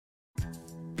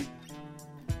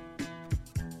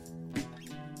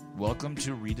welcome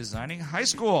to Redesigning High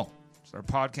School. It's our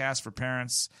podcast for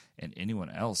parents and anyone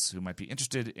else who might be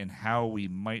interested in how we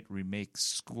might remake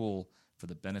school for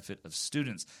the benefit of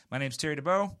students. My name's Terry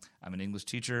DeBow. I'm an English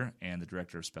teacher and the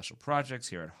director of special projects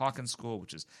here at Hawkins School,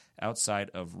 which is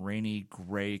outside of rainy,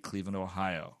 gray Cleveland,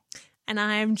 Ohio. And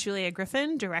I'm Julia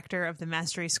Griffin, director of the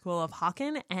Mastery School of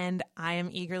Hawken, and I am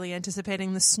eagerly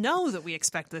anticipating the snow that we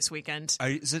expect this weekend.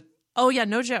 Is it? Oh, yeah,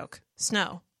 no joke.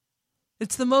 Snow.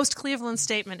 It's the most Cleveland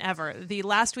statement ever. The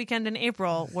last weekend in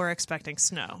April, we're expecting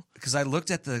snow. Because I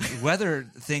looked at the weather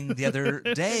thing the other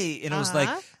day, and it was like,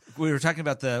 we were talking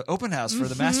about the open house for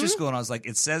the Mastery School, and I was like,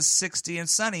 it says 60 and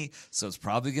sunny, so it's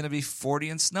probably going to be 40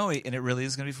 and snowy, and it really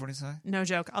is going to be 40 and sunny? No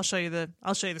joke. I'll show you the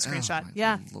screenshot. Oh,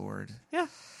 yeah. Lord. Yeah.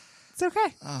 It's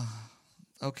okay.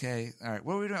 Okay. All right.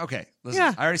 What are we doing? Okay. Listen,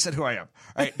 Yeah. I already said who I am.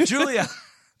 All right. Julia,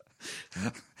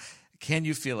 can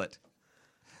you feel it?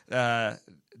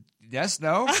 Yes,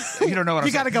 no? You don't know what I'm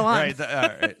saying. You got to go on. Right. All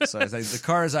right. So the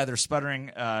car is either sputtering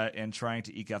and trying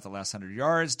to eke out the last 100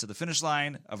 yards to the finish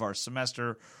line of our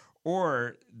semester,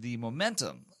 or the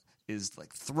momentum is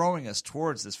like throwing us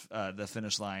towards this the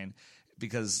finish line,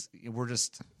 because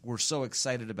we're so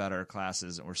excited about our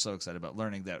classes and we're so excited about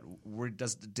learning that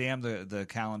damn the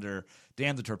calendar,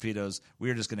 damn the torpedoes.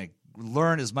 We're just going to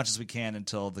learn as much as we can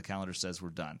until the calendar says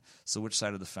we're done. So which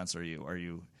side of the fence are you? Are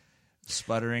you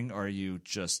sputtering, or are you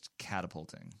just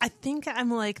catapulting? I think I'm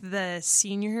like the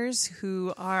seniors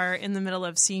who are in the middle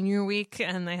of senior week,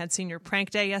 and they had senior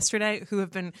prank day yesterday, who have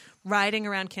been riding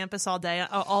around campus all day,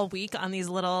 all week on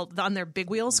their big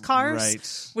wheels cars,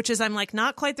 Right. Which is, I'm like,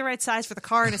 not quite the right size for the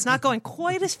car, and it's not going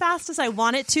quite as fast as I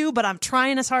want it to, but I'm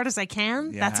trying as hard as I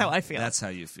can. Yeah, That's how I feel. That's how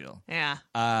you feel. Yeah.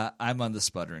 I'm on the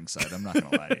sputtering side. I'm not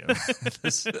going to lie to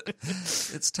you.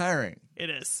 It's tiring. It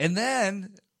is. And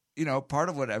then, part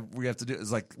of what we have to do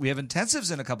is, like, we have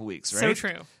intensives in a couple weeks, right? So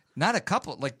true. Not a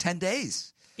couple, like 10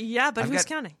 days. Yeah, but who's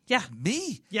counting? Yeah.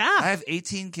 Me. Yeah. I have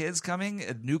 18 kids coming,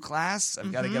 a new class.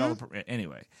 I've got to get all the...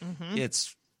 Anyway,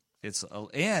 it's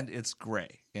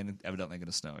gray, and evidently going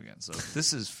to snow again. So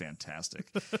this is fantastic.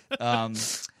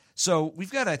 So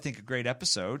we've got, I think, a great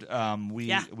episode.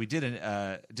 We did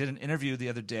an interview the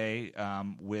other day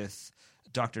with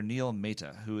Dr. Neil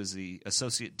Mehta, who is the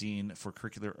Associate Dean for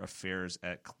Curricular Affairs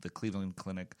at the Cleveland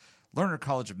Clinic Lerner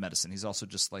College of Medicine. He's also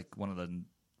just like one of the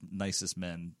nicest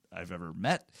men I've ever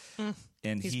met.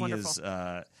 And he's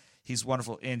wonderful. He's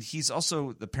wonderful. And he's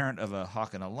also the parent of a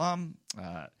Hawken alum,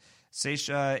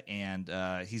 Seisha,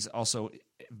 and he's also,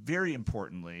 very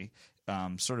importantly,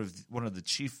 sort of one of the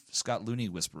chief Scott Looney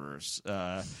whisperers.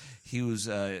 Who's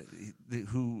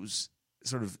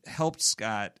sort of helped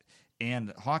Scott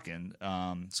and Hawken,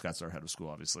 Scott's our head of school,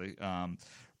 obviously,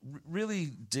 really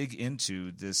dig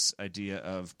into this idea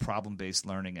of problem-based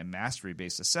learning and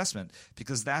mastery-based assessment,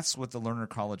 because that's what the Lerner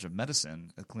College of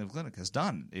Medicine at Cleveland Clinic has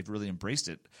done. They've really embraced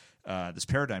it, this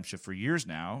paradigm shift for years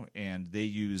now, and they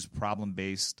use a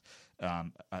problem-based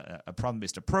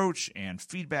approach and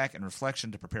feedback and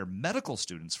reflection to prepare medical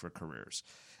students for careers.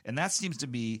 And that seems to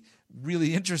be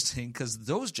really interesting, because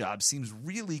those jobs seems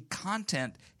really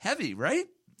content-heavy, right?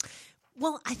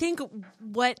 Well, I think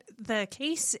what the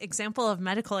case example of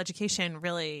medical education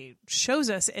really shows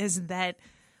us is that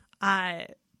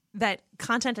that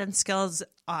content and skills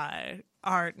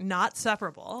are not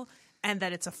separable, and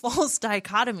that it's a false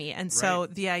dichotomy. And so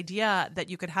the idea that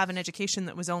you could have an education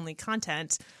that was only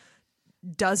content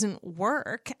doesn't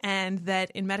work, and that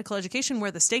in medical education,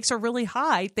 where the stakes are really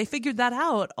high, they figured that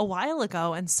out a while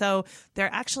ago. And so there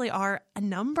actually are a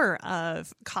number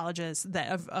of colleges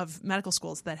of medical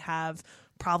schools that have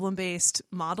problem-based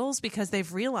models, because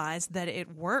they've realized that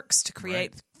it works to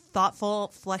create thoughtful,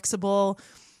 flexible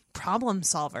problem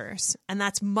solvers. And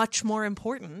that's much more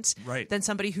important than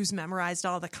somebody who's memorized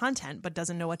all the content but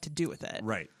doesn't know what to do with it.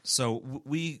 Right. So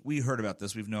we heard about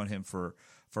this. We've known him for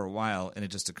a while, and it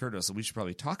just occurred to us that we should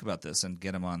probably talk about this and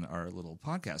get him on our little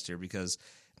podcast here, because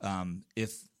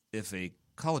if a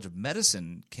College of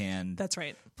Medicine can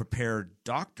prepare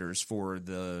doctors for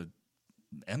the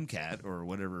MCAT or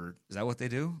whatever, is that what they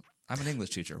do? I'm an English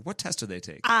teacher. What test do they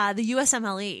take? The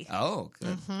USMLE. Oh,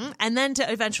 good. And then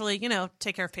to eventually,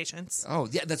 take care of patients. Oh,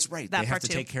 yeah, that's right. They have to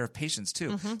take care of patients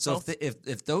too. So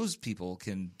if those people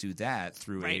can do that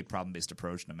through a problem-based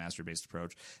approach and a mastery-based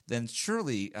approach, then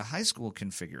surely a high school can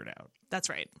figure it out. That's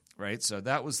right. Right? So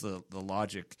that was the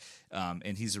logic,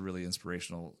 and he's a really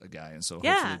inspirational guy. And so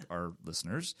hopefully our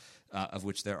listeners, of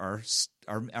which there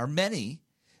are many,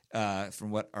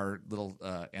 from what our little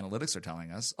analytics are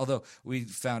telling us. Although we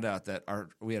found out that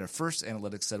we had our first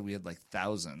analytics said we had like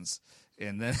thousands,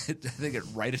 and then I think it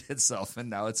righted itself, and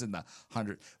now it's in the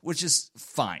 100, which is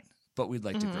fine. but we'd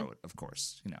like to grow it, of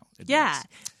course. It Yeah. needs-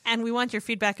 And we want your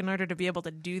feedback in order to be able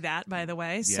to do that, by the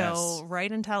way. Yes. So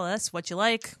write and tell us what you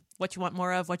like, what you want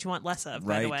more of, what you want less of,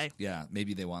 by the way. Yeah,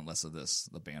 maybe they want less of this,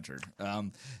 the banter.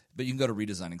 But you can go to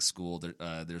Redesigning School.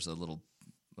 There's a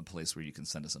place where you can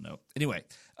send us a note. Anyway,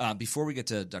 before we get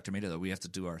to Dr. Maida, though, we have to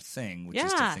do our thing, which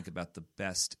is to Yeah. think about the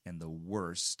best and the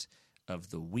worst of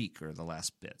the week or the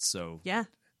last bit. So Yeah.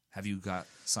 have you got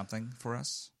something for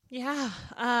us? Yeah.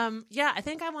 I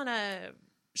think I want to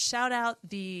shout out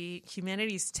the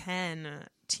Humanities 10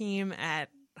 team at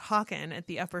Hawken at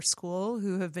the upper school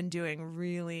who have been doing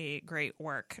really great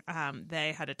work.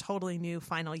 They had a totally new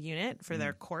final unit for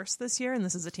their course this year, and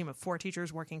this is a team of 4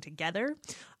 teachers working together.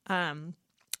 And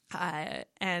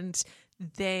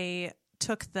they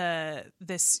took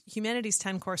this Humanities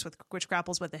 10 course which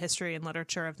grapples with the history and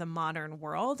literature of the modern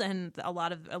world, and a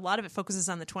lot of it focuses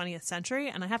on the 20th century.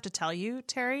 And I have to tell you,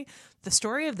 Terry, the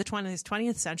story of the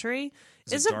 20th century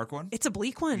is a dark one. It's a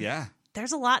bleak one. Yeah.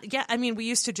 There's a lot. Yeah, I mean, we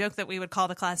used to joke that we would call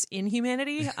the class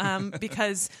Inhumanity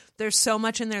because there's so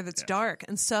much in there that's dark.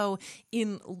 And so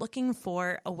in looking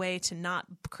for a way to not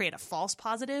create a false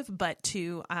positive, but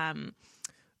to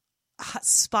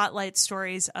spotlight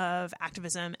stories of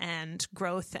activism and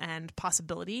growth and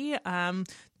possibility,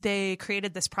 they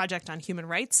created this project on human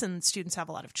rights, and students have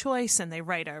a lot of choice, and they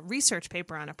write a research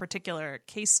paper on a particular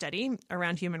case study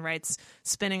around human rights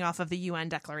spinning off of the UN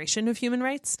Declaration of Human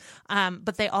Rights.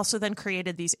 But they also then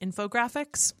created these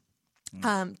infographics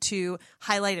to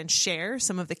highlight and share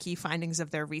some of the key findings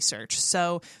of their research.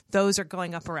 So those are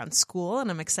going up around school, and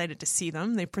I'm excited to see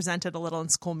them. They presented a little in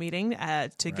school meeting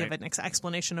to give an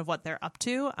explanation of what they're up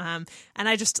to. And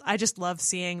I just love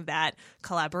seeing that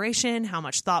collaboration, how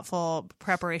much thoughtful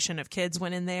preparation of kids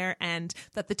went in there, and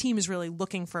that the team is really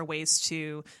looking for ways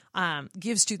to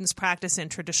give students practice in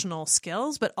traditional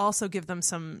skills, but also give them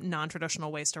some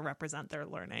non-traditional ways to represent their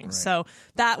learning. Right. So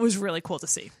that was really cool to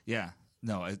see. Yeah.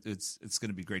 No, it's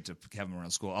going to be great to have them around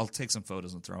school. I'll take some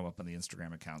photos and throw them up on the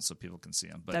Instagram account so people can see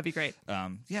them. But That'd be great.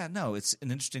 It's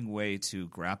an interesting way to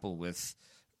grapple with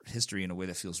history in a way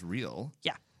that feels real.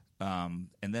 Yeah. And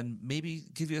then maybe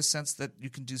give you a sense that you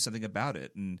can do something about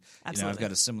it. And Absolutely. I've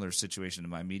got a similar situation in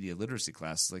my media literacy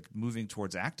class, like moving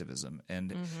towards activism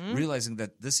and realizing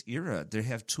that this era, they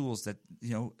have tools that,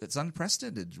 it's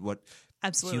unprecedented what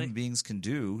Absolutely. human beings can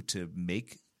do to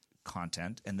make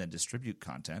content and then distribute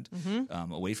content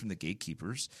away from the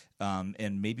gatekeepers,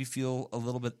 and maybe feel a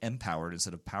little bit empowered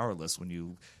instead of powerless when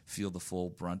you feel the full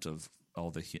brunt of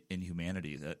all the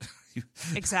inhumanity that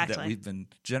Exactly. that we've been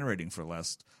generating for the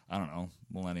last, I don't know,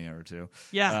 millennia or two.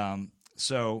 Yeah.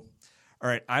 So, all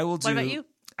right, I will do. What about you?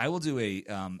 I will do a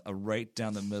right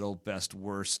down the middle, best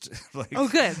worst. Oh,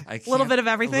 good. A little bit of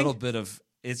everything? A little bit of.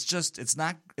 It's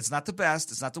not the best.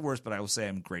 It's not the worst, but I will say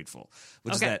I'm grateful.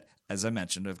 Which is that, as I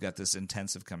mentioned, I've got this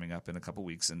intensive coming up in a couple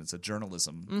weeks, and it's a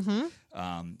journalism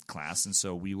class, and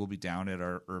so we will be down at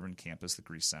our urban campus, the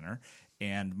Grease Center.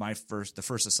 And the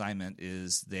first assignment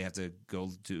is they have to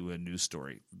go do a news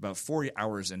story about 4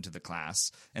 hours into the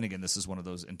class. And again, this is one of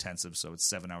those intensives, so it's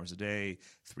 7 hours a day,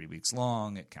 3 weeks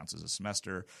long. It counts as a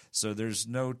semester, so there's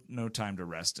no time to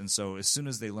rest. And so as soon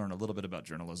as they learn a little bit about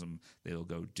journalism, they will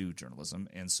go do journalism.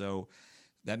 And so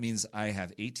that means I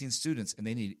have 18 students, and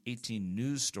they need 18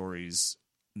 news stories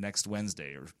next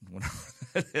Wednesday, or whatever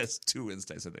that is, 2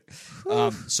 Wednesdays, I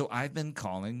think. So I've been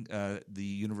calling the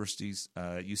university's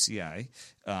UCI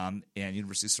and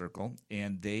University Circle,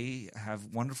 and they have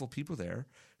wonderful people there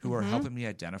who are helping me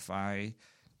identify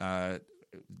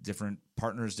different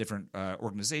partners, different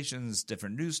organizations,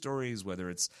 different news stories, whether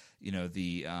it's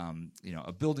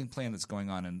a building plan that's going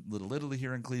on in Little Italy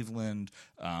here in Cleveland,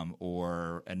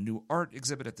 or a new art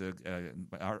exhibit at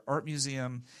the art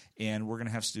museum. And we're going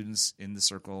to have students in the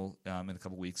circle in a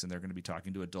couple weeks, and they're going to be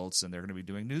talking to adults, and they're going to be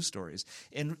doing news stories.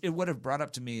 And what have brought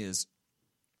up to me is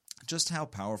just how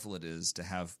powerful it is to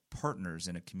have partners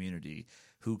in a community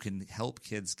who can help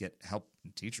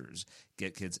teachers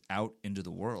get kids out into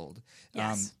the world.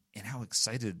 Yes. And how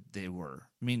excited they were.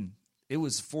 I mean, it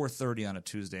was 4:30 on a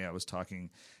Tuesday. I was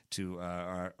talking to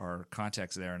our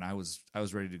contacts there, and I was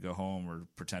ready to go home or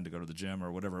pretend to go to the gym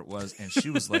or whatever it was. And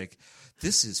she was like,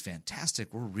 "This is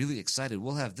fantastic. We're really excited.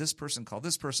 We'll have this person call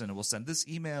this person, and we'll send this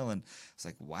email." And it's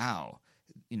like, wow.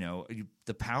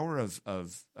 The power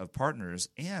of partners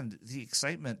and the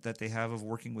excitement that they have of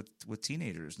working with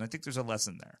teenagers. And I think there's a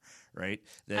lesson there, right?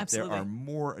 That Absolutely. there are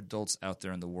more adults out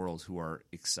there in the world who are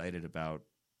excited about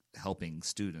helping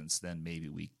students than maybe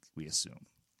we assume.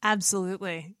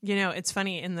 Absolutely. It's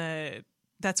funny, in the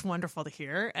that's wonderful to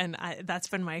hear. And that's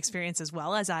been my experience as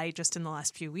well, as I just in the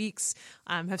last few weeks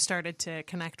have started to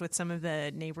connect with some of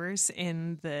the neighbors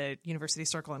in the University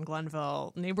Circle in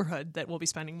Glenville neighborhood that we'll be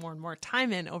spending more and more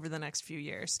time in over the next few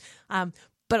years.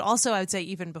 But also, I would say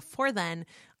even before then,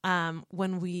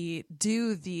 when we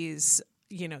do these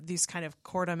kind of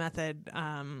Corda method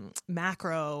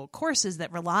macro courses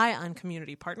that rely on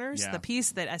community partners. Yeah. The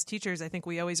piece that as teachers, I think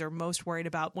we always are most worried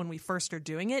about when we first are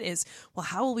doing it is, well,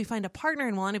 how will we find a partner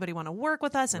and will anybody want to work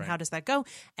with us and how does that go?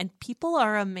 And people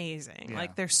are amazing. Yeah.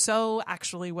 Like they're so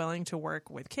actually willing to work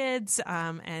with kids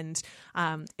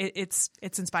it's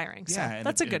inspiring. So Yeah, and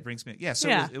that's it brings me. Yeah, so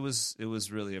Yeah. It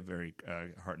was really a very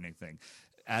heartening thing.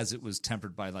 As it was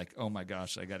tempered by like, oh my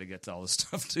gosh, I got to get to all this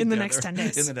stuff together in the next 10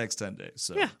 days. In the next 10 days.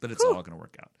 So, Yeah. but it's all going to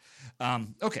work out.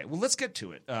 Okay, well, let's get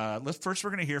to it. First, we're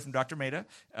going to hear from Dr. Mehta,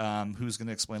 who's going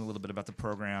to explain a little bit about the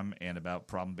program and about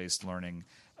problem-based learning.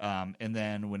 And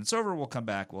then when it's over, we'll come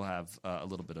back. We'll have a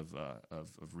little bit of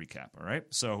recap. All right.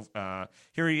 So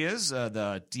here he is,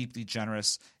 the deeply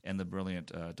generous and the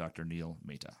brilliant Dr. Neil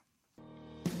Mehta.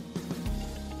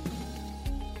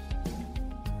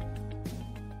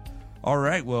 All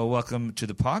right. Well, welcome to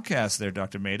the podcast there,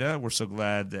 Dr. Mehta. We're so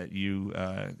glad that you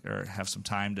have some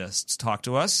time to talk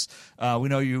to us. We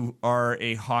know you are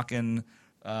a Hawken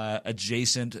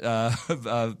adjacent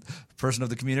person of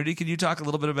the community. Can you talk a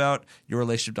little bit about your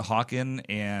relationship to Hawken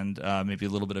and maybe a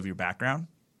little bit of your background?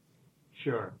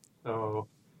 Sure. So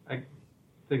I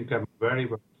think I'm very,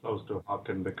 very close to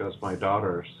Hawken because my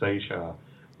daughter, Seisha,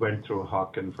 went through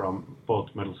Hawken from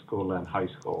both middle school and high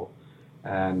school,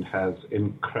 and has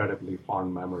incredibly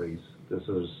fond memories.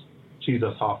 She's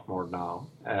a sophomore now,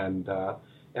 and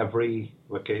every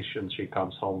vacation she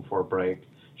comes home for a break,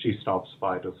 she stops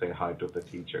by to say hi to the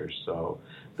teachers. So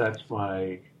that's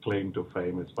my claim to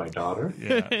fame. It's my daughter.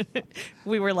 Yeah.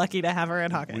 We were lucky to have her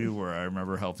at Hawken. We were. I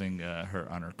remember helping her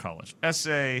on her college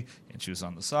essay, and she was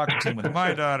on the soccer team with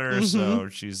my daughter. So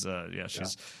she's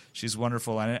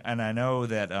wonderful, and I know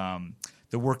that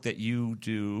the work that you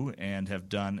do and have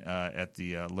done at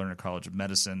the Lerner College of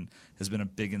Medicine has been a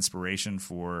big inspiration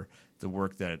for the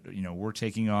work that we're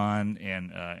taking on,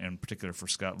 and in particular for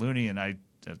Scott Looney. And I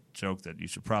joke that you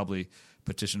should probably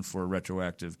petition for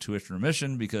retroactive tuition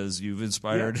remission because you've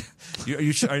inspired. Yeah.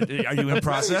 Are you in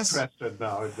process? Very interested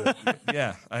now in this.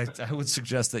 Yeah, I would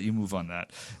suggest that you move on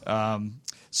that.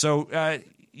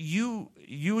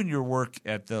 You and your work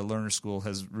at the Lerner School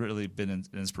has really been an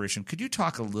inspiration. Could you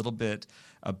talk a little bit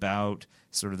about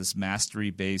sort of this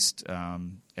mastery-based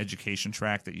education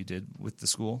track that you did with the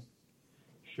school?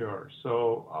 Sure.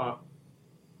 So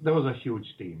there was a huge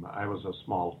team. I was a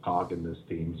small cog in this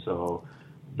team. So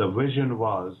the vision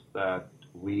was that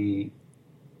there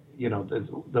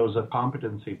was a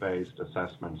competency-based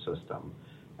assessment system,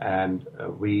 and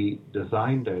we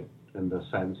designed it in the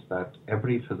sense that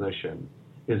every physician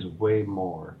is way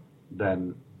more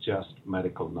than just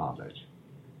medical knowledge.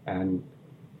 And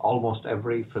almost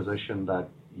every physician that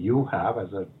you have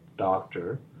as a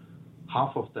doctor,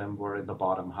 half of them were in the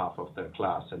bottom half of their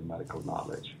class in medical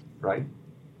knowledge, right?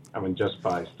 I mean, just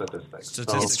by statistics.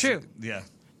 It's true. Yeah.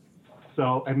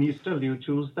 So, and you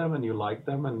choose them and you like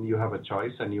them and you have a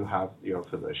choice and you have your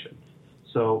physician.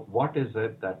 So what is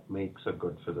it that makes a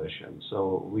good physician?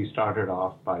 So we started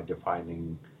off by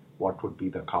defining what would be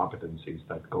the competencies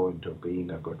that go into being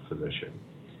a good physician.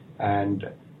 And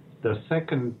the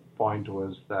second point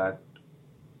was that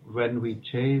when we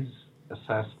chase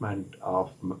assessment of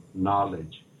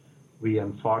knowledge, we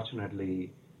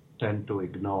unfortunately tend to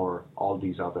ignore all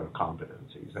these other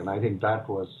competencies. And I think that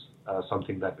was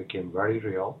something that became very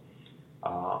real.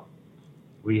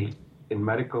 In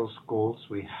medical schools,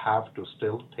 we have to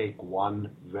still take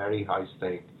one very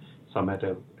high-stake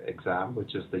summative exam,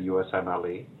 which is the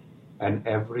USMLE. And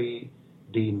every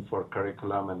dean for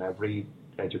curriculum and every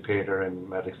educator in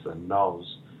medicine knows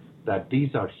that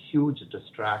these are huge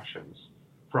distractions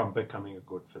from becoming a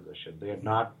good physician. They are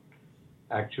not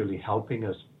actually helping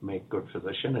us make good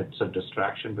physician. It's a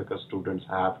distraction because students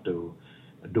have to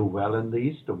do well in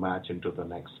these to match into the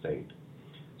next state.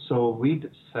 So we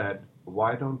said,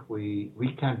 why don't we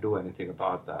can't do anything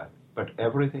about that, but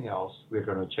everything else we're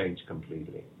going to change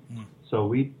completely. So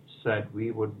we said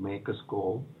we would make a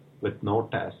school with no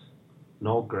tests,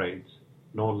 no grades,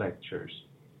 no lectures,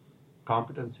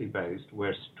 competency-based,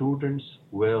 where students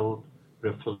will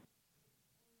reflect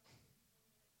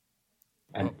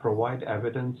and provide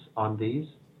evidence on these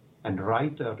and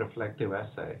write a reflective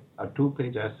essay, a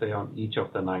 2-page essay on each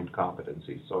of the 9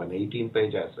 competencies, so an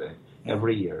 18-page essay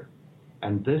every year.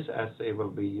 And this essay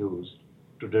will be used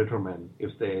to determine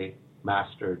if they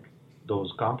mastered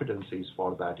those competencies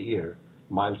for that year,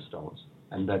 milestones.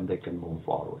 and then they can move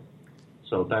forward.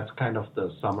 So that's kind of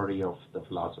the summary of the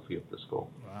philosophy of the school.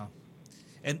 Wow.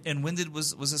 And when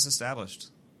was this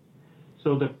established?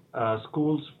 So the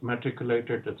school's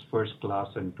matriculated its first class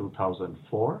in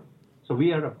 2004. So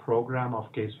we are a program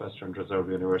of Case Western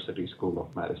Reserve University School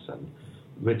of Medicine,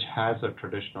 which has a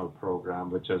traditional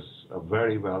program, which is a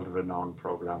very well-renowned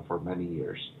program for many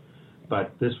years.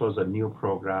 But this was a new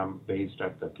program based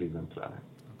at the Cleveland Clinic.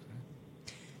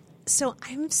 Okay. So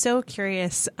I'm so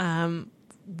curious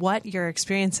what your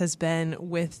experience has been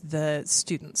with the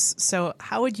students. So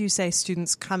how would you say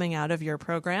students coming out of your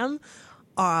program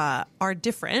are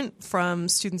different from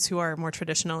students who are more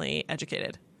traditionally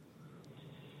educated?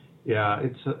 Yeah,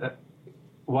 it's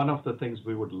one of the things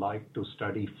we would like to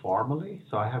study formally.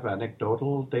 So I have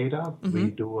anecdotal data. Mm-hmm. We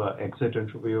do an exit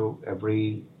interview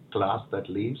every class that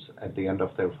leaves at the end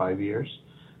of their 5 years.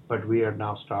 But we are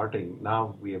now starting.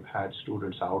 Now we have had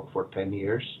students out for 10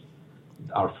 years.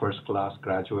 Our first class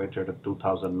graduated in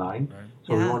 2009. Right.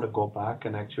 So we want to go back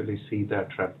and actually see their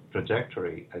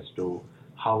trajectory as to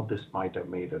how this might have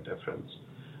made a difference.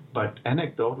 But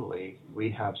anecdotally,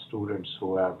 we have students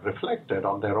who have reflected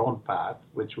on their own path,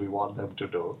 which we want them to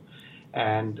do.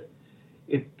 And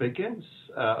it begins,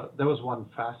 there was one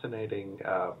fascinating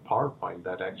PowerPoint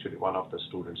that actually one of the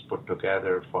students put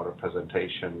together for a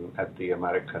presentation at the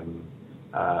American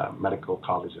Medical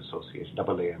College Association,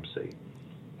 AAMC.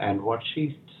 And what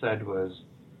she said was,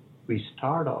 we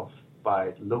start off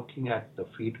by looking at the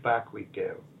feedback we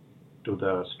give to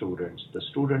the students. The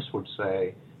students would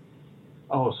say,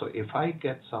 oh, so if I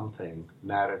get something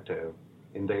narrative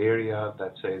in the area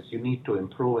that says you need to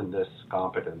improve in this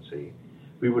competency,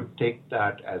 we would take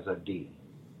that as a D.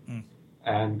 Mm.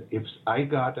 And if I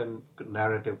got a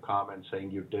narrative comment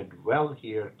saying you did well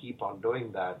here, keep on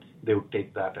doing that, they would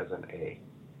take that as an A.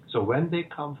 So when they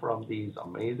come from these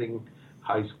amazing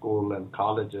high school and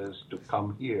colleges to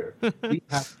come here, we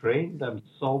have trained them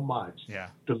so much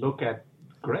to look at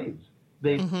grades.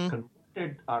 They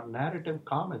converted our narrative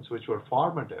comments, which were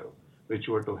formative, which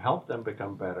were to help them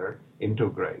become better, into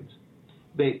grades.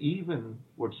 They even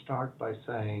would start by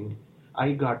saying,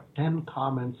 I got 10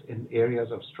 comments in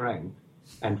areas of strength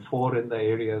and 4 in the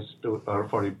areas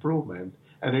for improvement,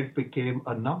 and it became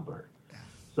a number.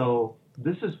 So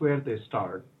this is where they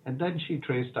start. And then she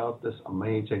traced out this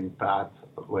amazing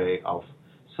pathway of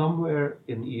somewhere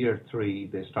in year 3,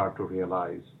 they start to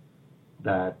realize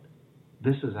that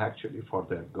this is actually for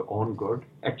their own good.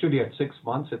 Actually, at 6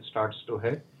 months, it starts to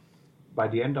hit. By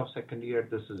the end of second year,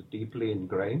 this is deeply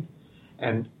ingrained.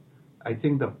 And I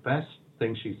think the best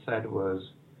thing she said was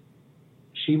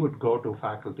she would go to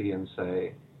faculty and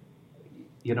say,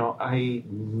 you know, I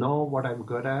know what I'm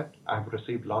good at. I've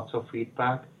received lots of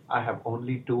feedback. I have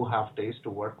only 2 half days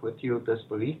to work with you this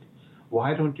week.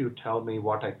 Why don't you tell me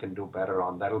what I can do better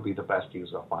on? That'll be the best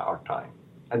use of our time.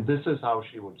 And this is how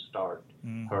she would start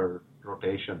her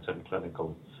rotations in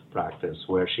clinical practice,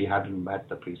 where she hadn't met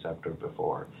the preceptor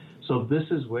before. So this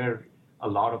is where a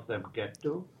lot of them get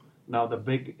to. Now, the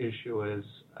big issue is,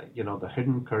 the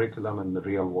hidden curriculum in the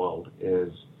real world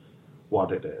is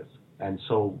what it is. And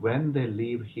so when they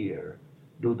leave here,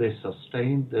 do they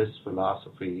sustain this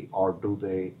philosophy, or do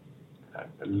they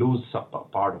lose some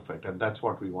part of it? And that's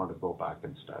what we want to go back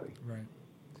and study. Right.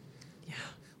 Yeah.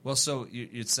 Well, so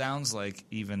it sounds like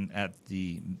even at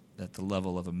the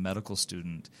level of a medical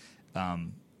student,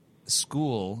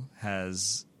 school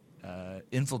has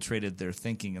infiltrated their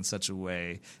thinking in such a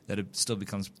way that it still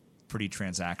becomes pretty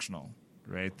transactional,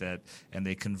 right? And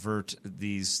they convert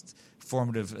these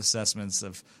formative assessments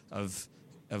of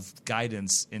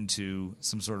guidance into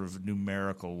some sort of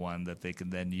numerical one that they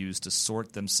can then use to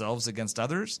sort themselves against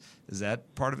others. Is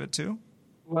that part of it too?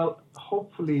 Well,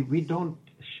 hopefully we don't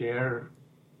share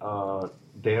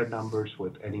their numbers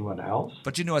with anyone else.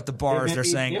 But at the bars they're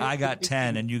saying, I got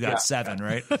 10 and you got 7,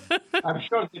 right? I'm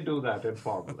sure they do that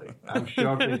informally. I'm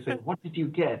sure they say, what did you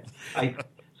get?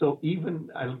 So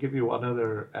even, I'll give you one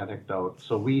other anecdote.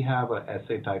 So we have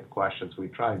essay-type questions. We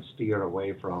try and steer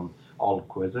away from all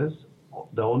quizzes.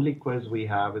 The only quiz we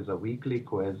have is a weekly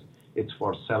quiz. It's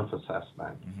for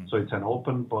self-assessment. Mm-hmm. So it's an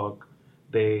open book.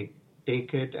 They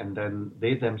take it, and then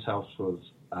they themselves will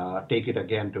take it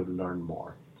again to learn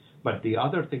more. But the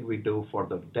other thing we do for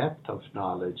the depth of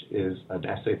knowledge is an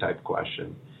essay-type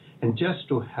question. And just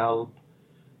to help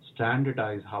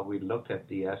standardize how we look at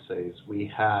the essays, we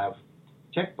have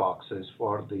checkboxes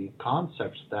for the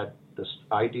concepts that the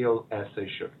ideal essay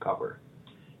should cover.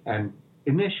 And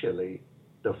initially,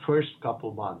 the first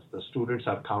couple months, the students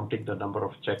are counting the number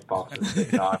of checkboxes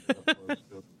they got.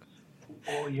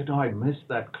 oh, I missed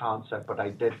that concept, but I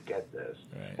did get this.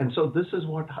 Right. And so this is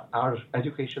what our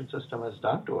education system has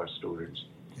done to our students.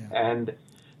 Yeah. And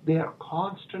they are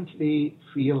constantly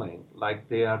feeling like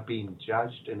they are being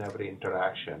judged in every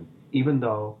interaction, even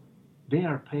though they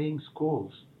are paying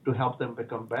schools to help them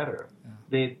become better. Yeah.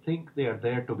 They think they are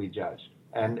there to be judged.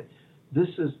 And this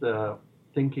is the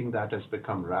thinking that has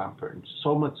become rampant,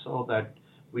 so much so that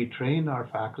we train our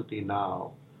faculty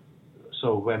now.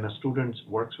 So when a student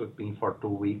works with me for 2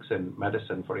 weeks in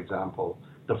medicine, for example,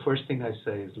 the first thing I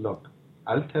say is, look,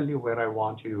 I'll tell you where I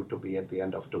want you to be at the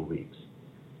end of 2 weeks.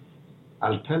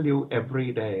 I'll tell you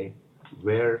every day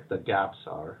where the gaps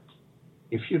are.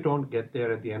 If you don't get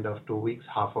there at the end of 2 weeks,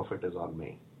 half of it is on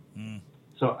me. Mm.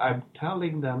 So I'm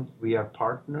telling them we are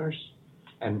partners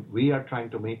and we are trying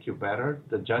to make you better.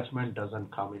 The judgment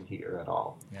doesn't come in here at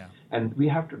all. Yeah. And we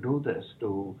have to do this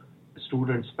to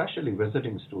students, especially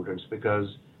visiting students, because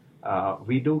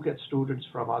we do get students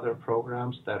from other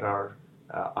programs that are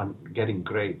getting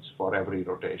grades for every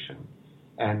rotation.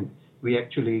 And we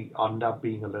actually end up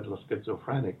being a little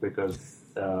schizophrenic because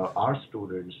our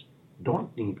students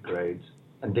don't need grades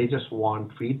and they just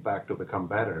want feedback to become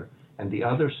better. And the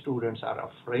other students are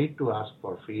afraid to ask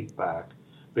for feedback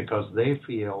because they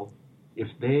feel if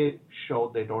they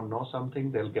show they don't know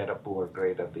something, they'll get a poor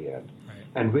grade at the end. Right.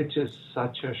 And which is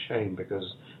such a shame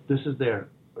because this is their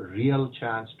real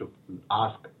chance to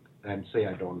ask and say,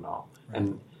 I don't know. Right.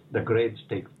 And the grades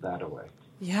take that away.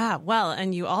 Yeah, well,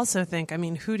 and you also think,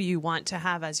 who do you want to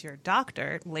have as your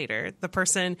doctor later? The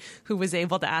person who was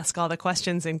able to ask all the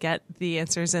questions and get the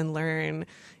answers and learn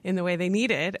in the way they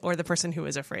needed, or the person who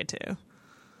was afraid to?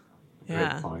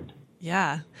 Yeah. Great point.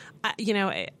 Yeah.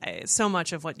 So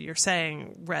much of what you're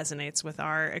saying resonates with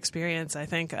our experience, I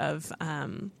think, of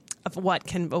what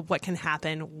can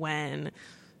happen when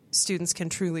students can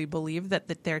truly believe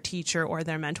that their teacher or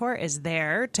their mentor is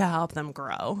there to help them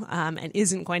grow and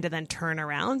isn't going to then turn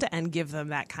around and give them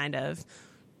that kind of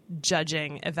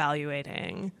judging,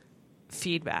 evaluating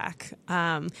feedback.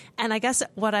 And I guess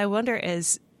what I wonder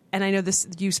is, and I know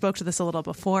you spoke to this a little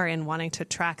before in wanting to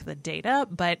track the data,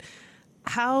 but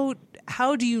how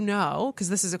do you know, because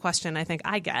this is a question I think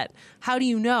I get, how do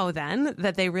you know then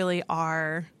that they really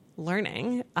are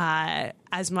learning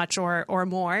as much or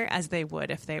more as they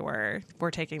would if they were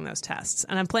taking those tests?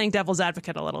 And I'm playing devil's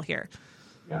advocate a little here.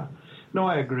 Yeah. No,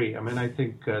 I agree. I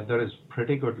think there is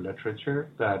pretty good literature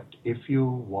that if you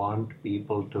want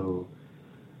people to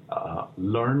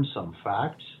learn some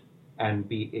facts and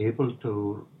be able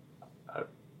to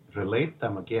relate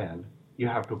them again, you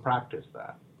have to practice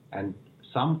that. And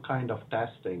some kind of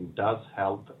testing does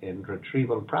help in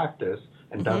retrieval practice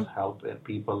and does help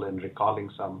people in recalling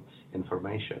some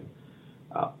information.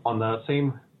 On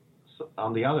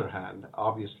the other hand,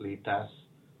 obviously tests,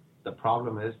 the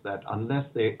problem is that unless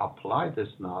they apply this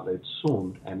knowledge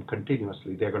soon and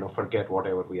continuously, they're going to forget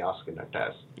whatever we ask in a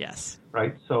test. Yes.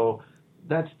 Right? So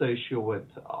that's the issue with,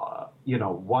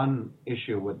 one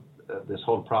issue with this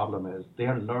whole problem is they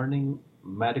are learning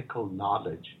medical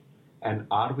knowledge. And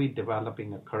are we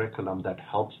developing a curriculum that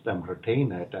helps them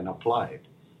retain it and apply it?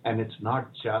 And it's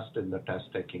not just in the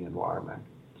test-taking environment.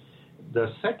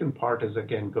 The second part is,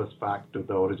 again, goes back to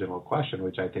the original question,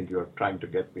 which I think you're trying to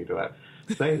get me to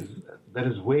say, there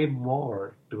is way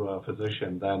more to a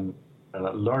physician than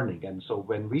learning. And so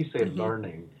when we say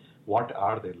learning, what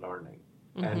are they learning?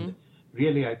 And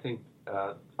really, I think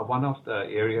one of the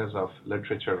areas of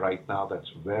literature right now that's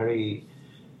very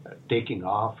taking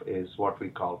off is what we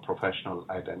call professional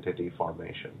identity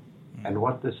formation. And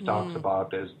what this talks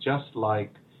about is just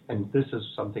like, and this is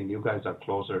something you guys are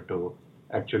closer to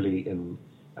actually in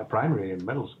primary and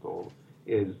middle school,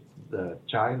 is the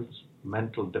child's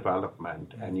mental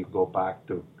development. And you go back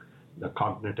to the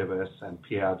cognitivists and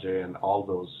Piaget and all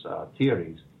those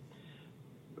theories.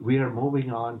 We are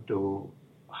moving on to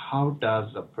how does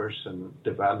a person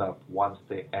develop once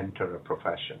they enter a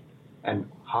profession?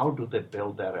 And how do they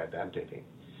build their identity?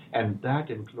 And that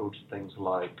includes things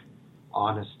like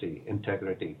honesty,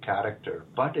 integrity, character,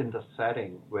 but in the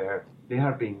setting where they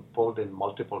are being pulled in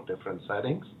multiple different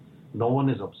settings, no one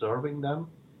is observing them,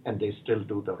 and they still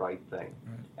do the right thing.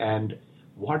 Right. And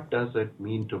what does it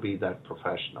mean to be that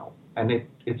professional? And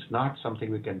it's not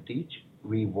something we can teach.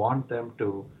 We want them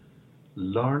to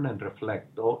learn and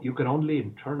reflect. Though you can only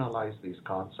internalize these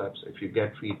concepts if you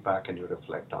get feedback and you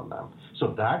reflect on them.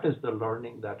 So that is the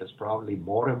learning that is probably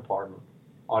more important,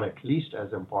 or at least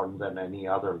as important than any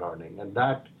other learning. And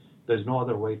that there's no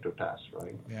other way to test,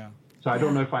 right? Yeah. So I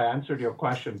don't know if I answered your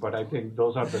question, but I think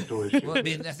those are the two issues. Well, I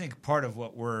think part of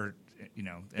what we're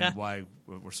and why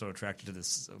we're so attracted to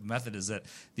this method is that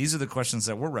these are the questions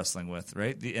that we're wrestling with,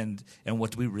 right? And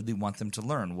what do we really want them to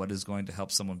learn? What is going to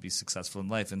help someone be successful in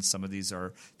life? And some of these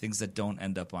are things that don't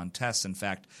end up on tests. In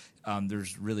fact,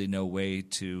 there's really no way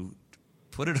to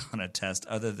put it on a test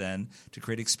other than to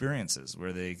create experiences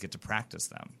where they get to practice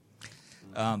them.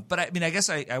 But I guess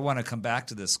I want to come back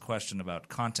to this question about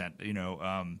content.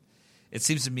 It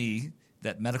seems to me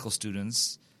that medical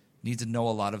students need to know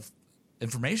a lot of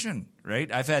information,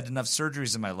 right? I've had enough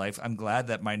surgeries in my life. I'm glad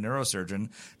that my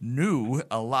neurosurgeon knew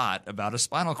a lot about a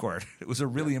spinal cord. It was a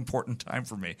really important time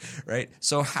for me, right?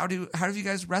 So how have you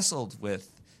guys wrestled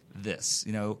with this,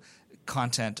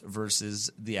 content versus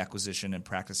the acquisition and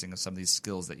practicing of some of these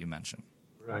skills that you mentioned?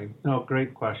 Right. No,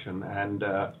 great question. And,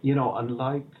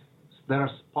 unlike there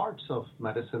are parts of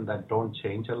medicine that don't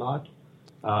change a lot.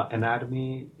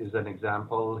 Anatomy is an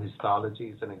example. Histology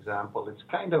is an example. It's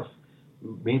kind of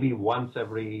maybe once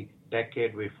every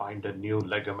decade we find a new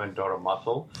ligament or a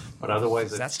muscle, but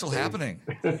otherwise that's still happening.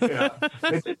 Yeah,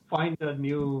 they did find a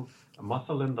new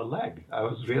muscle in the leg. I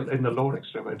was in the lower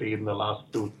extremity in the last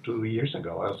two years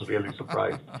ago. I was really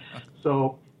surprised.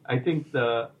 So I think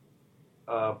the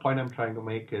point I'm trying to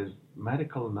make is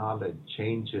medical knowledge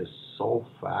changes so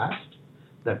fast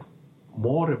that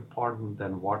more important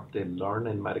than what they learn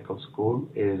in medical school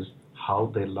is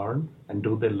how they learn, and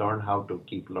do they learn how to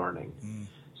keep learning.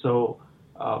 So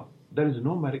there is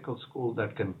no medical school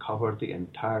that can cover the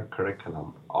entire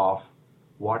curriculum of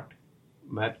what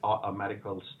a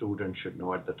medical student should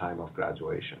know at the time of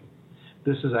graduation.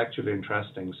 This is actually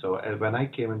interesting. So when I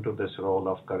came into this role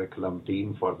of curriculum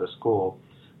dean for the school,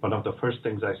 one of the first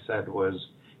things I said was,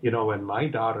 when my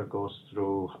daughter goes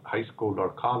through high school or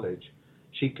college,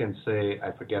 she can say,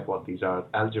 I forget what these are,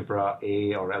 algebra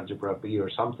A or algebra B or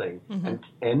something,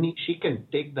 and she can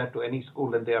take that to any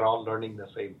school and they're all learning the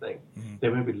same thing. They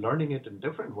may be learning it in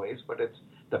different ways, but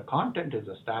the content is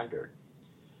a standard.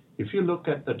 If you look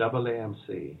at the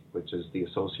AAMC, which is the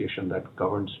association that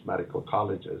governs medical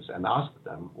colleges, and ask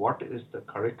them what is the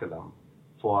curriculum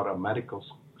for a medical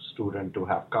student to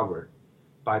have covered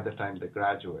by the time they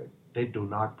graduate, they do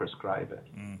not prescribe it.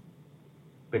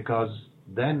 Because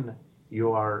then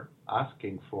you are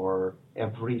asking for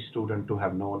every student to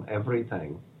have known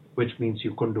everything, which means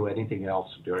you couldn't do anything else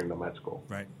during the med school.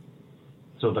 Right.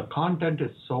 So the content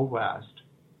is so vast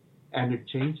and it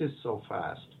changes so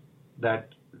fast that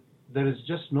there is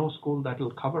just no school that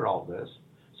will cover all this.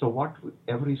 So what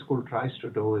every school tries to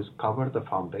do is cover the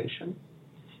foundation.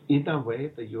 In a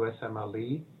way, the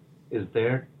USMLE is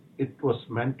there. It was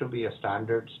meant to be a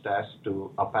standards test,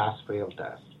 to a pass-fail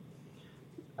test.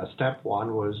 Step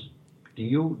one was, do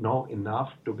you know enough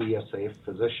to be a safe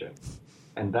physician?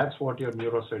 And that's what your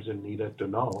neurosurgeon needed to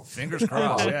know. Fingers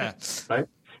crossed, yeah. Right?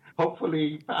 Hopefully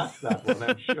he passed that one.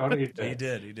 I'm sure he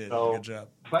did. He did. So, good job.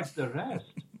 But the rest,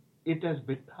 it has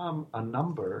become a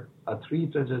number, a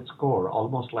 3-digit score,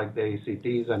 almost like the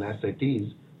ACTs and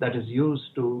SATs, that is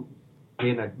used to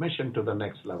gain admission to the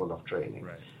next level of training.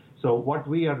 Right. So what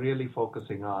we are really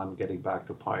focusing on, getting back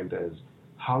to point, is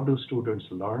how do students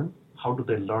learn? How do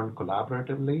they learn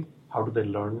collaboratively? How do they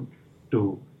learn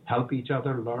to help each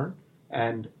other learn?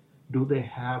 And do they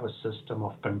have a system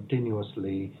of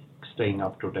continuously staying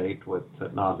up to date with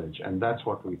knowledge? And that's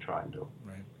what we try and do.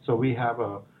 Right. So we have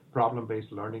a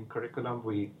problem-based learning curriculum.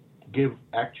 We give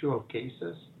actual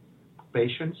cases,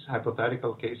 patients,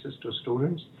 hypothetical cases to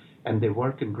students, and they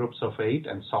work in groups of 8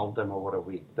 and solve them over a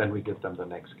week. Then we give them the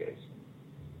next case.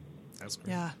 That's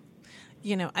great.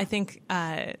 Yeah. I think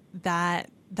that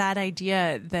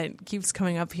idea that keeps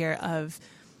coming up here of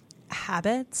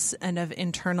habits and of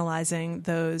internalizing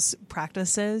those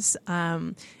practices,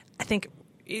 I think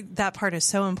that part is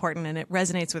so important, and it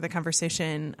resonates with a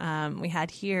conversation we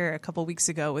had here a couple weeks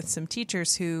ago with some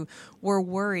teachers who were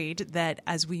worried that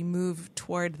as we move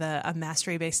toward a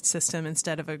mastery-based system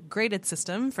instead of a graded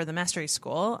system for the mastery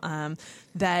school,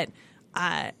 that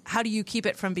how do you keep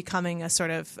it from becoming a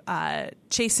sort of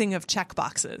chasing of check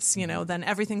boxes? Then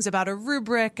everything's about a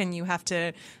rubric and you have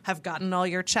to have gotten all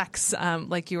your checks,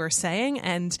 like you were saying.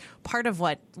 And part of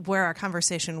where our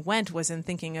conversation went was in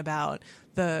thinking about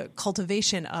the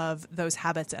cultivation of those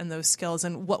habits and those skills,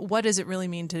 and what does it really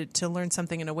mean to learn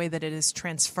something in a way that it is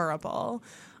transferable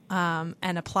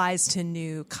and applies to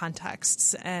new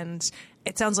contexts. And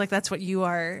it sounds like that's what you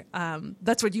are.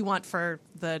 That's what you want for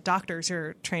the doctors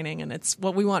you're training, and it's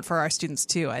what we want for our students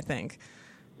too, I think.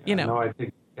 No, I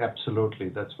think absolutely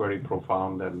that's very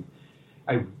profound, and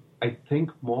I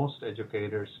think most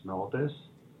educators know this.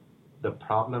 The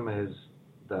problem is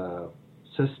the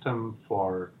system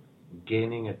for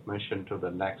gaining admission to the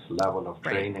next level of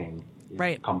training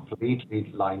Right.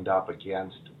 completely lined up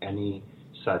against any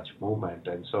such movement.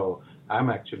 And so I'm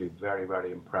actually very,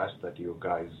 very impressed that you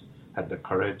guys had the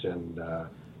courage and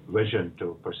vision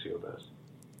to pursue this.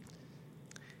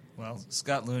 Well,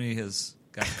 Scott Looney has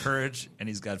got courage and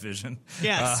he's got vision.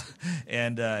 Yes.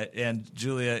 And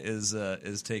Julia is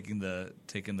taking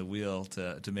the wheel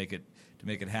to make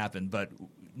it happen. But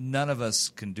none of us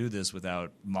can do this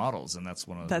without models, and that's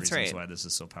one of the reasons why this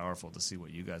is so powerful to see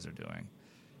what you guys are doing.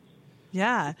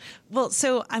 Yeah. Well,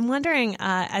 so I'm wondering,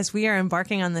 as we are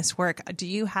embarking on this work, do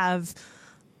you have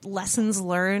lessons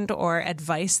learned or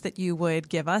advice that you would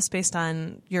give us based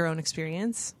on your own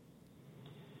experience?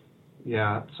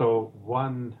 Yeah. So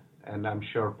one, and I'm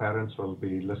sure parents will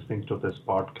be listening to this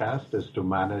podcast, is to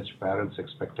manage parents'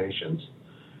 expectations.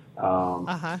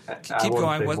 Keep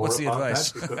going. What's the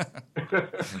advice?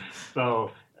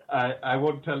 So I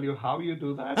won't tell you how you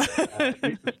do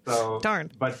that.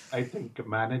 Darn. But I think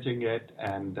managing it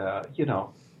and,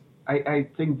 I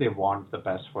think they want the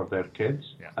best for their kids.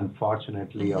 Yeah.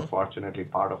 Unfortunately or fortunately,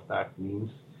 part of that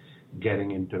means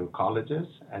getting into colleges.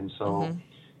 And so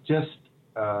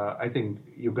I think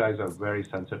you guys are very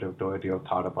sensitive to it. You've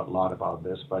thought a lot about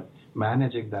this, but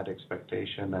managing that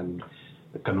expectation and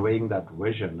conveying that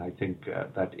vision, I think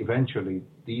that eventually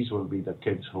these will be the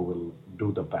kids who will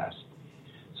do the best.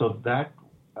 So that,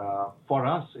 for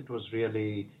us, it was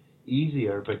really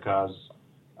easier because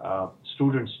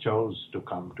students chose to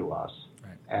come to us.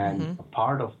 Right. And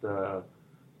part of the,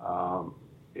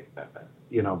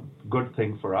 good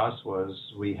thing for us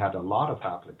was we had a lot of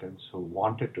applicants who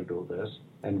wanted to do this,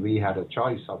 and we had a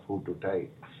choice of who to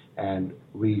take. And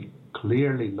we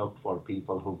clearly looked for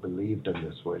people who believed in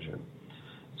this vision.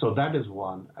 So that is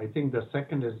one. I think the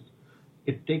second is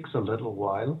it takes a little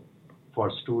while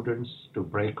for students to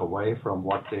break away from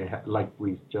what they like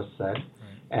we just said. Right.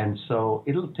 And so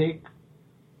it'll take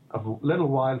a little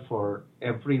while for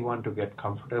everyone to get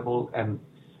comfortable. And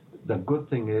the good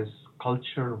thing is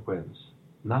culture wins.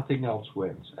 Nothing else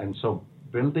wins. And so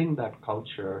building that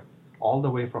culture all the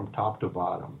way from top to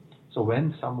bottom. So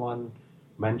when someone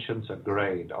mentions a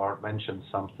grade or mentions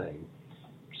something,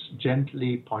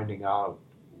 gently pointing out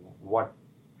what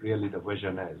really the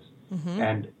vision is.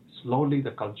 And slowly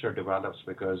the culture develops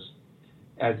because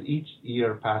as each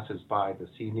year passes by, the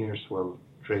seniors will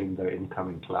train their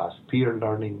incoming class. Peer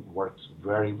learning works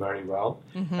very, very well.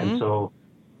 And so,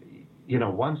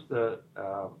 once the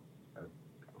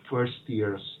first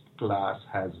year's class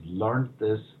has learned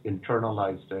this,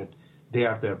 internalized it, they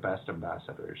are their best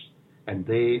ambassadors. And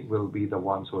they will be the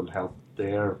ones who will help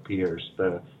their peers,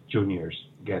 the juniors,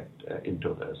 get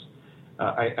into this.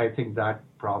 I think that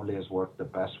probably has worked the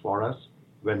best for us.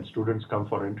 When students come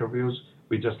for interviews,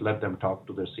 we just let them talk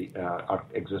to our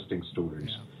existing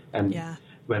students. Yeah. And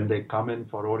when they come in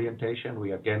for orientation,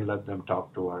 we again let them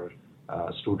talk to our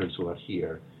students who are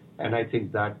here. And I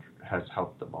think that has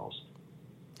helped the most.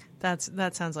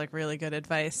 That sounds like really good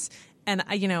advice. And,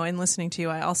 in listening to you,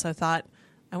 I also thought,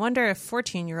 I wonder if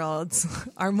 14-year-olds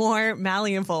are more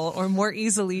malleable or more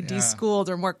easily deschooled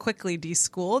or more quickly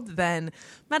deschooled than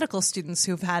medical students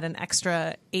who've had an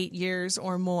extra 8 years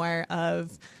or more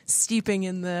of steeping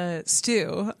in the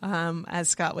stew, as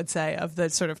Scott would say, of the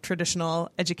sort of traditional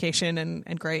education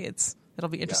and grades. It'll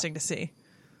be interesting to see.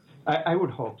 I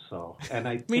would hope so. And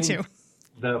I Me too.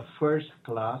 The first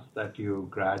class that you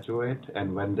graduate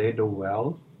and when they do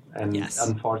well, and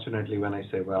unfortunately, when I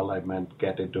say well, I meant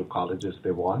get into colleges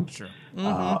they want. Sure.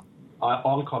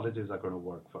 All colleges are going to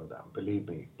work for them, believe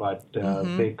me. But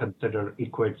they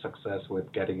equate success with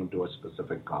getting into a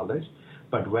specific college.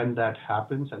 But when that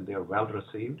happens and they're well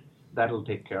received, that'll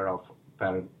take care of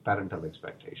parental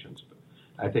expectations.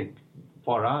 I think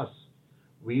for us,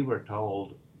 we were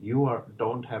told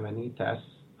don't have any tests,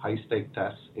 high-stake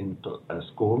tests in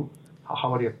school.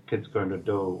 How are your kids going to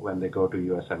do when they go to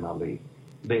USMLE?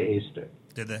 They aced it.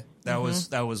 Did they? That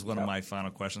was one of my final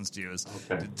questions to you.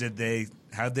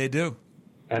 How'd they do?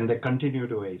 And they continue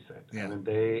to ace it. Yeah.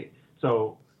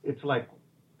 So it's like,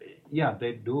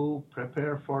 they do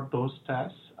prepare for those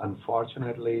tests.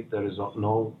 Unfortunately,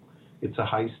 it's a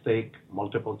high stake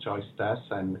multiple choice test,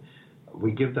 and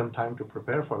we give them time to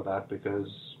prepare for that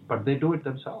but they do it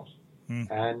themselves,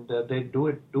 and they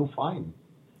do fine.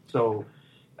 So.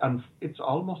 And it's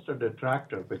almost a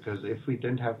detractor because if we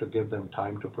didn't have to give them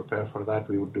time to prepare for that,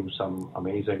 we would do some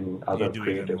amazing other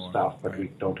creative stuff. But we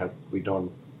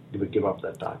give up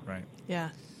that time. Right.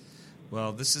 Yeah.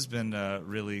 Well, this has been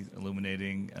really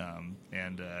illuminating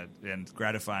and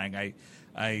gratifying.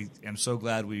 I am so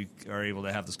glad we are able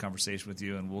to have this conversation with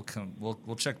you, and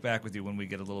we'll check back with you when we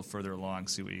get a little further along,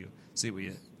 see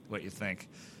what you think.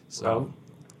 So.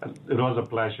 Well, It was a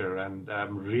pleasure, and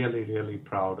I'm really, really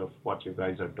proud of what you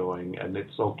guys are doing, and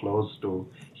it's so close to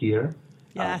here.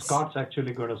 Yes. Scott's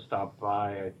actually going to stop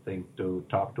by, I think, to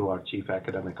talk to our Chief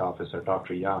Academic Officer,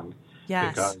 Dr. Young,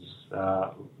 Yes. because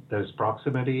there's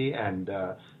proximity and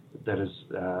there is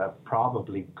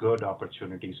probably good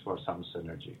opportunities for some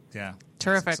synergy. Yeah.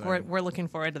 Terrific. We're looking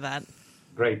forward to that.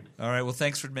 Great. All right. Well,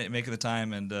 thanks for making the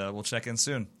time, and we'll check in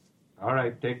soon. All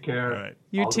right. Take care. All right.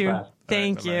 You All the too. best.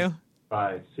 Thank All right, you.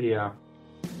 Bye. See ya.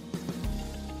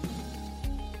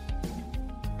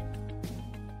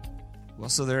 Well,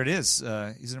 so there it is.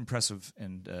 He's an impressive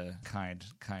and kind,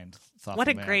 thoughtful What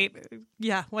a man. great,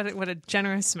 what a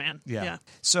generous man. Yeah.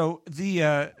 So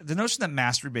the notion that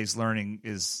mastery-based learning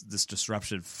is this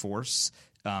disruptive force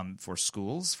for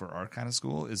schools, for our kind of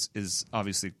school, is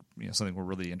obviously something we're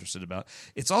really interested about.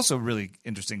 It's also really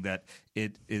interesting that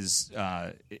it has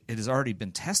already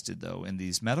been tested though in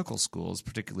these medical schools,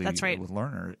 particularly That's right. with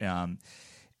Learner,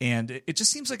 and it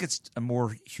just seems like it's a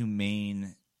more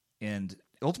humane and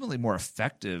ultimately more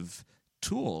effective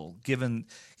tool, given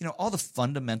all the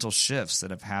fundamental shifts that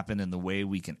have happened in the way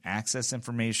we can access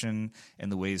information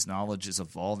and the ways knowledge is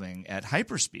evolving at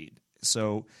hyperspeed.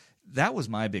 So that was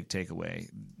my big takeaway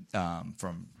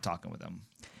from talking with them.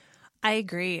 I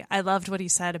agree. I loved what he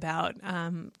said about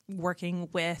working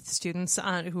with students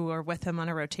who are with him on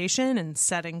a rotation and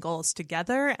setting goals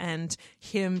together, and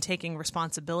him taking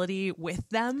responsibility with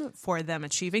them for them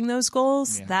achieving those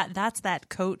goals. Yeah. That's that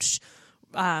coach.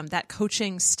 That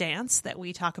coaching stance that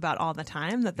we talk about all the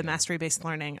time, that the mastery-based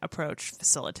learning approach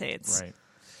facilitates. Right.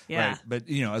 Yeah. Right. But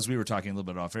as we were talking a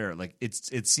little bit off air, like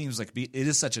it seems like it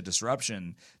is such a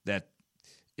disruption that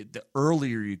the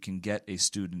earlier you can get a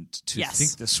student to Yes.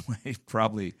 think this way,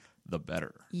 probably the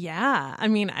better. Yeah. I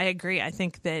mean, I agree. I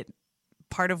think that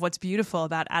part of what's beautiful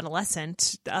about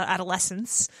adolescence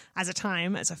as a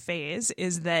time, as a phase,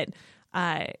 is that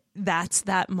that's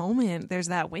that moment. There's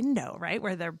that window, right,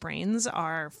 where their brains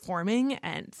are forming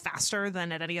and faster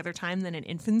than at any other time than in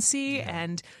infancy,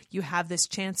 and you have this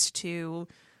chance to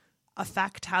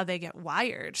affect how they get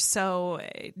wired. So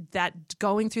that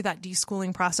going through that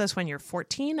deschooling process when you're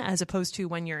 14 as opposed to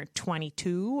when you're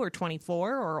 22 or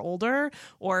 24 or older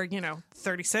or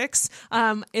 36,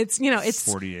 it's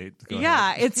 48. Go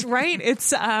yeah, ahead. it's right.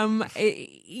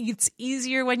 It's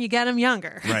easier when you get them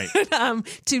younger, Right.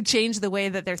 to change the way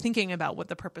that they're thinking about what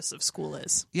the purpose of school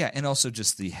is. Yeah, and also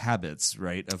just the habits,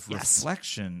 right, of Yes.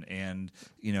 reflection and,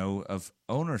 of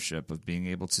ownership, of being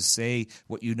able to say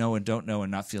what you know and don't know and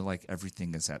not feel like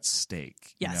everything is at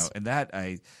stake. Yes. And that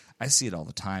I see it all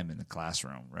the time in the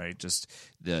classroom, right? Just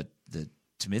the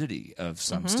timidity of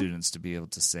some students to be able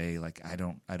to say, like, I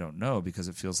don't know, because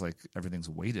it feels like everything's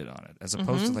weighted on it, as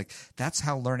opposed to like, that's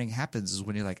how learning happens, is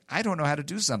when you're like, I don't know how to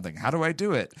do something. How do I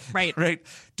do it? Right. Right.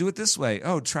 Do it this way.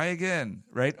 Oh, try again.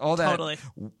 Right. All that, Totally.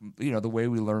 the way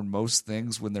we learn most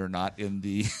things when they're not in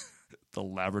the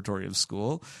laboratory of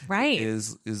school, Right.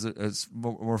 is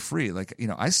more free. Like,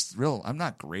 I'm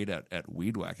not great at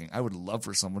weed whacking. I would love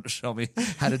for someone to show me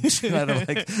how to do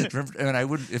that. And I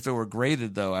wouldn't, if it were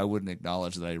graded though, I wouldn't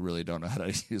acknowledge that I really don't know how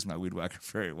to use my weed whacker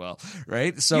very well.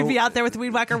 Right. So You'd be out there with the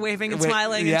weed whacker waving and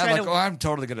smiling. Yeah. and trying Like, to, I'm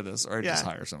totally good at this. Or just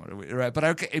Yeah. hire someone. Right. But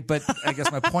I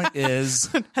guess my point is,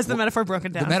 has the metaphor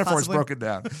broken down? the metaphor is possibly? broken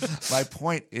down. My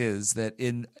point is that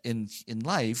in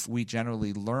life, we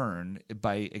generally learn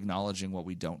by acknowledging what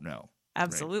we don't know.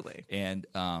 Absolutely. Right?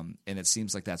 And it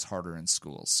seems like that's harder in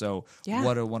schools. So Yeah.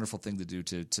 what a wonderful thing to do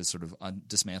to sort of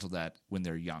dismantle that when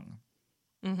they're young.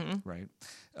 Mm-hmm. Right.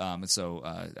 And so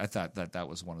I thought that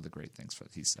was one of the great things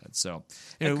that he said. So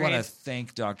we want to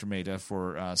thank Dr. Mehta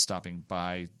for stopping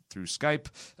by through Skype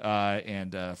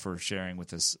and for sharing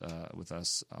with us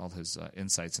all his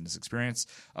insights and his experience.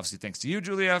 Obviously, thanks to you,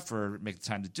 Julia, for making the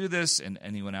time to do this, and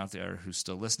anyone out there who's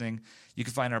still listening. You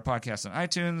can find our podcast on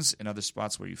iTunes and other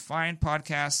spots where you find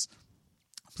podcasts.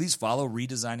 Please follow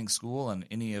Redesigning School on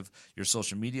any of your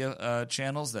social media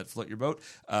channels that float your boat.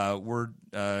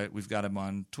 We've got them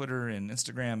on Twitter and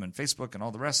Instagram and Facebook and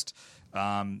all the rest.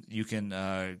 You can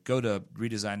go to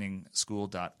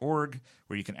redesigningschool.org,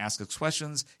 where you can ask us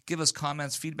questions, give us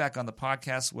comments, feedback on the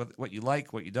podcast, what you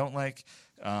like, what you don't like,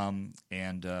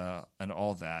 and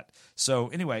all that. So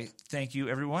anyway, thank you,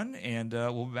 everyone, and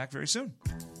we'll be back very soon.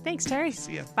 Thanks, Terry.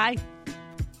 See ya. Bye.